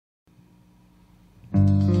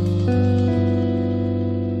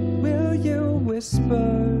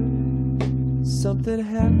something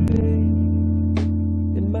happy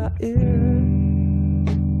in my ear.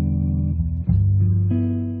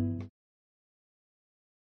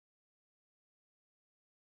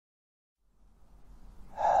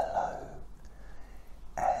 Hello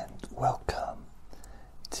and welcome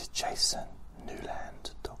to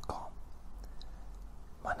jasonnewland.com.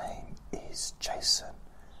 My name is Jason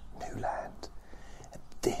Newland and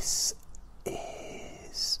this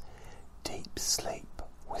is Deep Sleep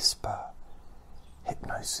Whisper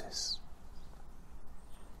Hypnosis.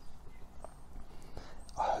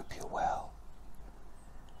 I hope you're well.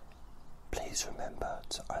 Please remember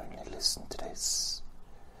to only listen to this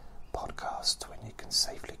podcast when you can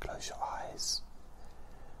safely close your eyes.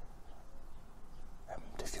 And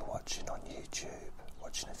if you're watching on YouTube,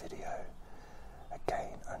 watching a video,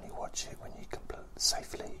 again, only watch it when you can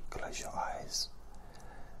safely close your eyes.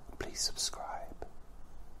 Please subscribe.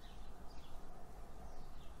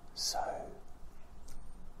 So,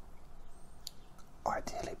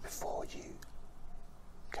 ideally, before you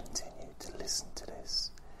continue to listen to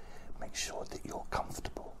this, make sure that you're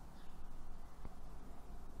comfortable.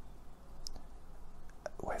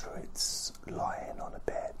 Whether it's lying on a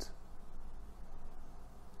bed,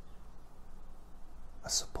 a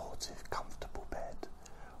supportive, comfortable bed,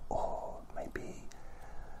 or maybe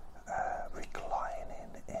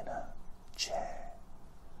reclining in a chair,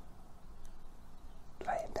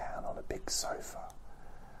 laying down on a big sofa,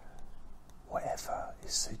 whatever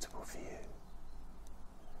is suitable for you.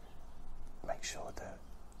 Make sure that,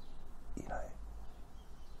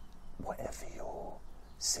 whatever you're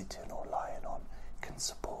sitting or lying on can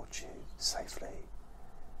support you safely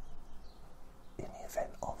in the event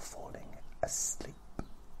of falling asleep.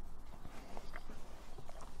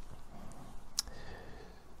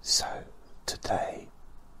 So today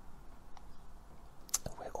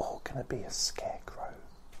we're all going to be a scarecrow.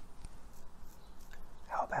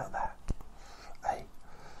 How about that? Hey,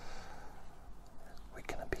 we're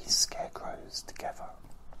going to be scarecrows together.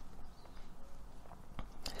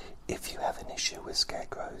 If you have an issue with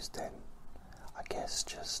scarecrows, then I guess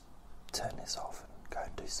just turn this off and go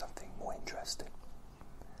and do something more interesting.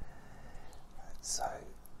 So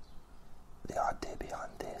the idea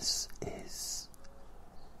behind this is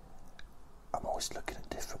I'm always looking at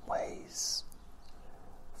different ways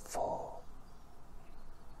for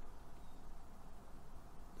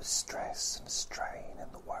the stress and the strain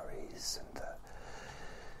and the worries and the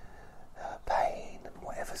pain and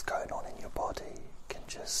whatever's going on in your body can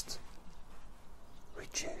just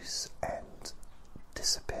reduce and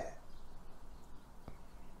disappear.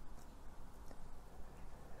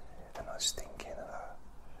 And I was thinking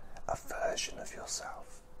a version of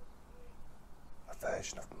yourself, a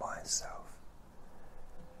version of myself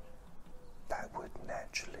that would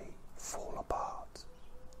naturally fall apart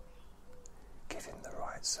given the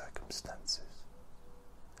right circumstances,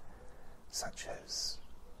 such as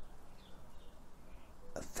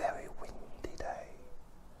a very windy day,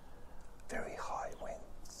 very high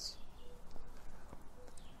winds,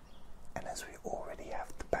 and as we already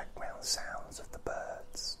have the background sounds of the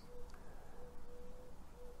birds,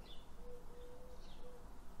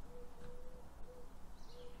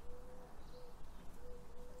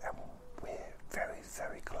 and we're very,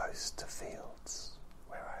 very close to fields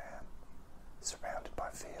where I am, surrounded by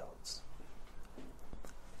fields.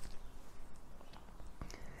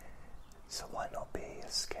 So why not be a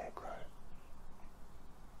scarecrow?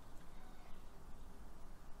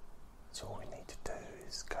 So all we need to do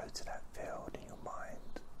is go to that field in your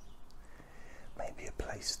mind, maybe a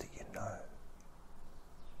place that you know.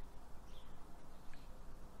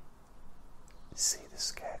 See the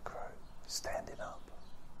scarecrow standing up.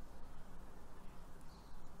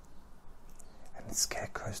 And the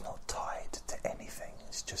scarecrow's not tied to anything,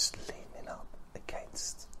 it's just leaning up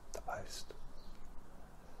against the post.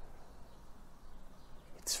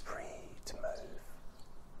 It's free to move.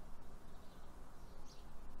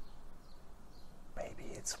 Maybe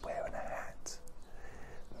it's wearing a hat.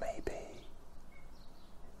 Maybe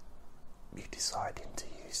you deciding to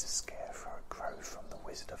use the scarecrow from the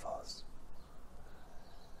Wizard of Oz.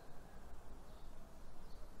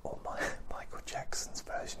 Or Michael Jackson's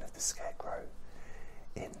version of the scarecrow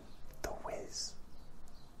in The Wiz.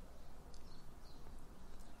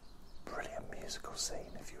 Brilliant musical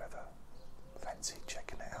scene if you ever fancy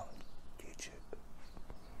checking it out on YouTube,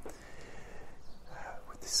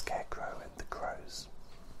 with the scarecrow and the crows.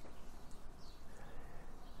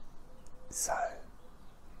 So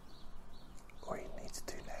all you need to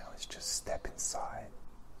do now is just step inside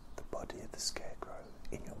the body of the scarecrow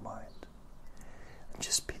in your mind and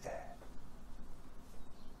just be there.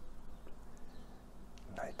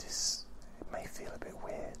 Notice it may feel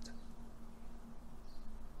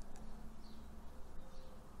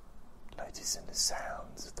noise and the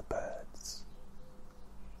sounds of the birds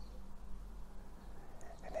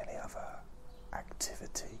and any other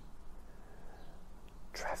activity,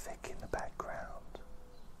 traffic in the background,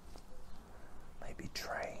 maybe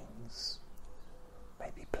trains,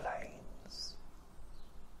 maybe planes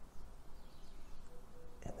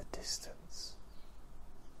in the distance.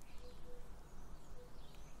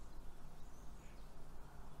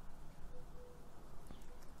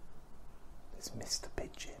 There's Mr.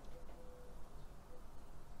 Pigeon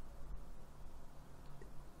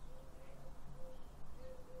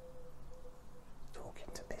talking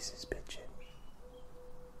to Mrs. Pigeon.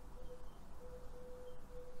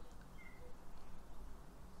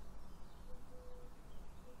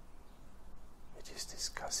 We're just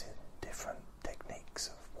discussing different techniques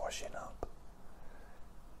of washing up,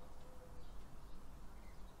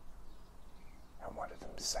 and one of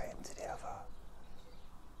them saying to the other,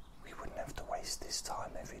 we wouldn't have to waste this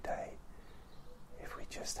time every day if we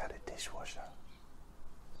just had a dishwasher.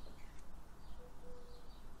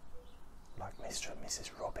 Like Mr. and Mrs.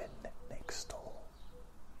 Robin next door.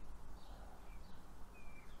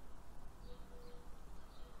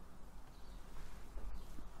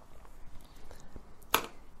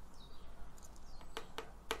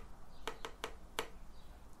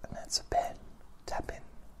 And that's a pen tapping.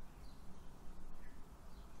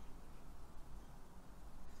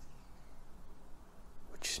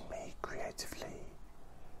 Which is me creatively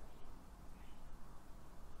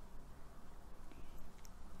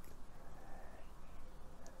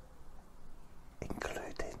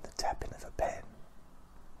including the tapping of a pen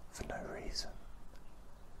for no reason,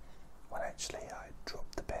 when actually I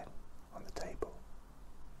dropped the pen on the table,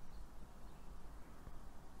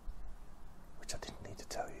 which I didn't need to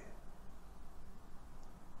tell you.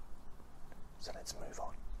 So let's move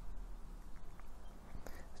on.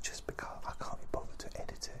 It's just because I can't be bothered to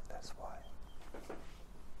edit it, that's why.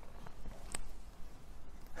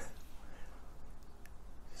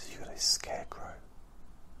 So you got this scarecrow.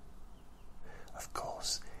 Of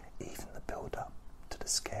course, even the build-up to the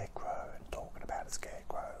scarecrow and talking about the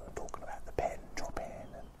scarecrow and talking about the pen dropping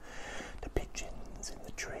and the pigeons in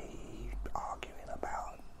the tree arguing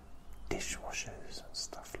about dishwashers and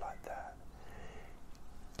stuff like that.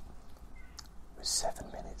 We're 7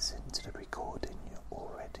 minutes into the recording, you're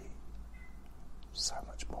already so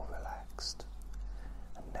much more relaxed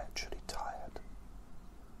and naturally tired.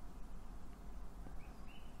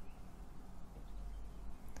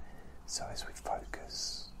 So as we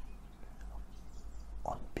focus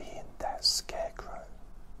on being that scarecrow,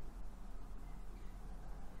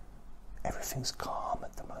 everything's calm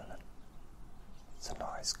at the moment. It's a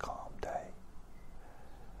nice calm day,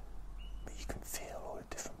 but you can feel all the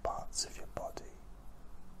different parts of your body.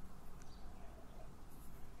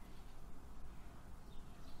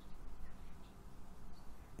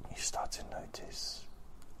 You start to notice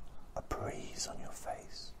a breeze on your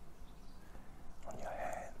face, on your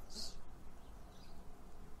hands.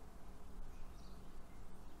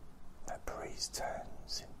 That breeze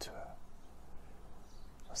turns into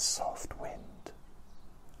a soft wind.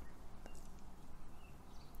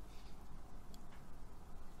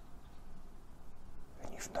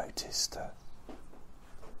 And you've noticed that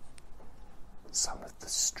some of the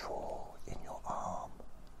straw in your arm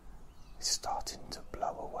is starting to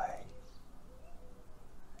blow away.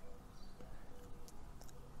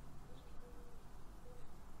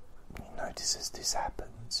 You notice as this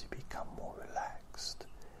happens, you become more relaxed.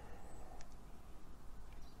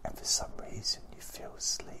 And for some reason you feel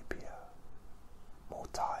sleepier, more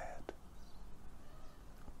tired.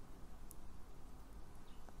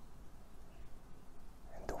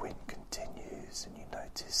 And the wind continues, and you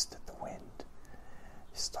notice that the wind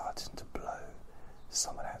is starting to blow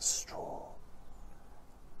some of that straw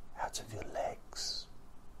out of your legs.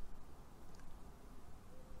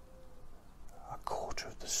 A quarter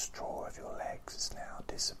of the straw of your legs has now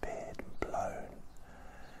disappeared and blown,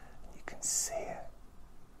 and you can see it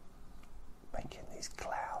making these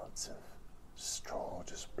clouds of straw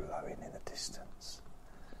just blowing in the distance.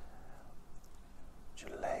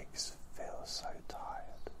 Your legs feel so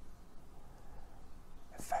tired.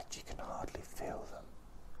 In fact, you can hardly feel them.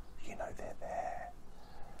 You know they're there,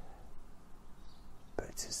 but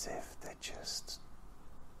it's as if they just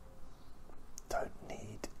don't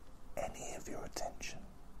need any of your attention.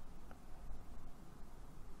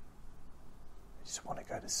 You just want to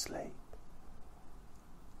go to sleep.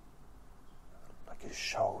 Like your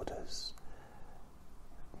shoulders,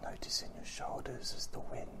 noticing your shoulders as the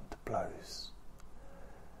wind blows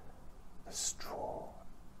the straw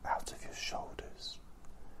out of your shoulders,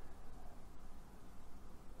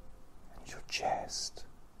 and your chest,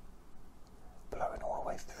 blowing all the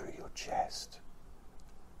way through your chest,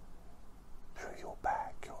 through your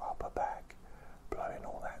back, your upper back, blowing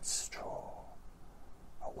all that straw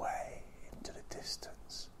away into the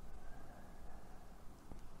distance,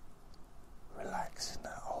 relaxing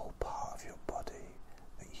that whole part of your body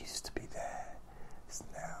that used to be there is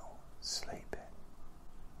now sleeping.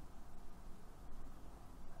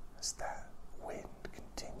 As that wind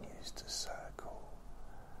continues to circle,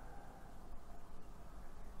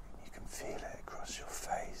 and you can feel it across your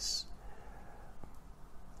face,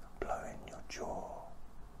 blowing your jaw,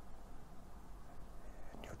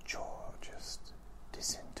 and your jaw just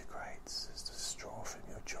disintegrates as the straw from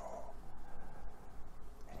your jaw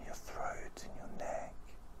and your throat and your neck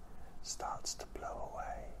starts to blow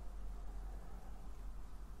away.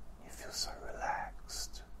 You feel so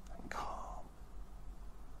relaxed and calm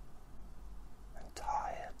and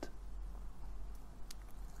tired.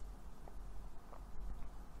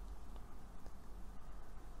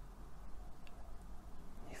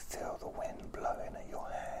 You feel the wind blowing at your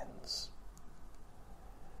hands,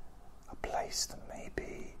 a place that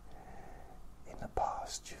maybe in the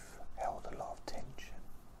past you've held a lot of tension,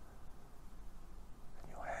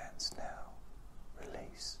 and your hands now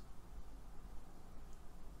release,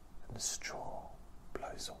 and the straw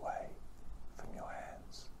blows away from your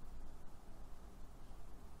hands.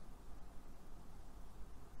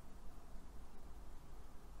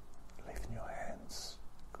 Leaving your hands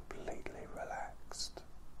completely relaxed.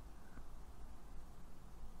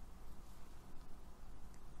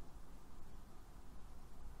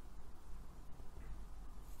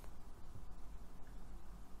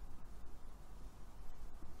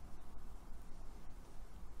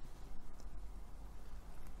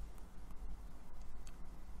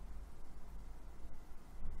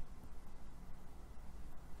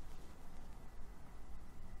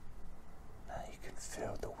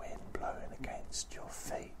 Feel the wind blowing against your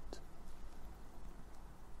feet.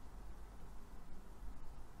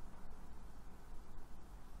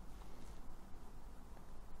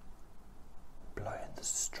 Blowing the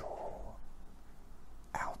straw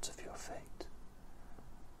out of your feet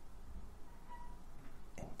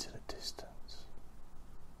into the distance,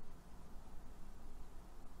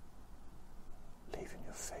 leaving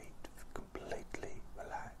your feet completely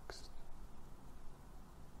relaxed,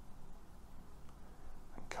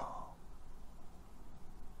 calm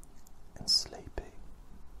and sleepy.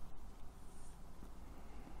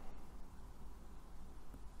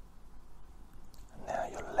 And now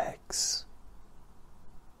your legs,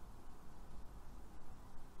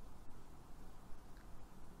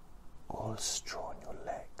 all the straw in your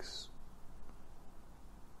legs,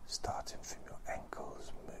 starting from your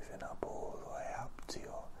ankles, moving up all the way up to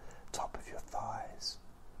your top of your thighs,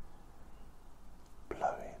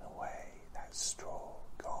 blowing away that straw.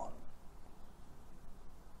 Gone.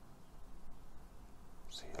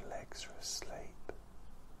 So your legs are asleep,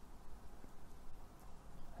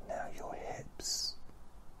 and now your hips,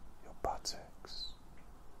 your buttocks,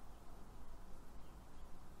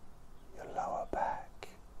 your lower back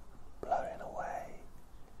blowing away,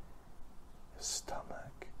 your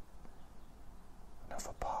stomach,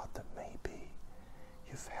 another part that maybe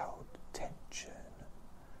you've held tension,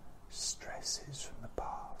 stresses from the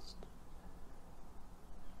past.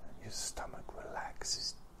 Your stomach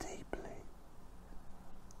relaxes deeply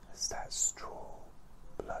as that straw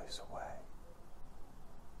blows away,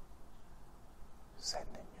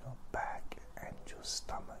 sending your back and your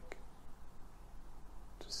stomach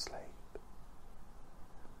to sleep.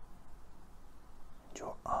 And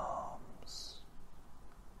your arms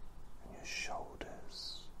and your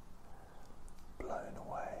shoulders blown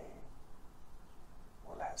away,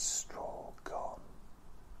 all that straw gone.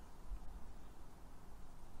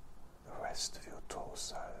 The rest of your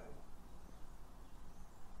torso,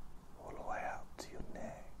 all the way up to your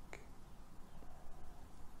neck.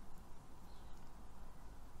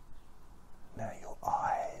 Now your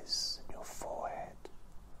eyes and your forehead,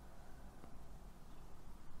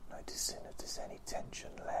 noticing if there's any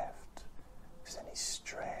tension left, if there's any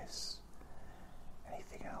stress,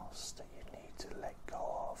 anything else that you need to let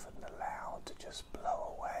go of and allow to just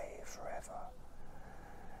blow away forever.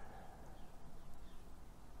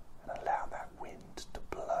 And allow that wind to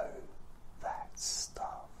blow that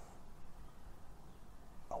stuff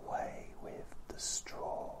away with the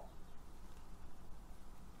straw.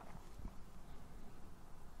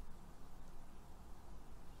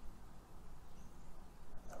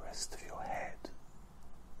 And the rest of your head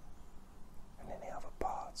and any other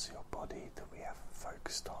parts of your body that we haven't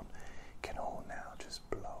focused on can all now just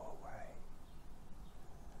blow away.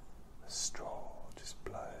 The straw just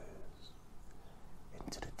blows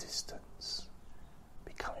into the distance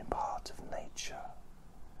part of nature,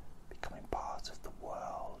 becoming part of the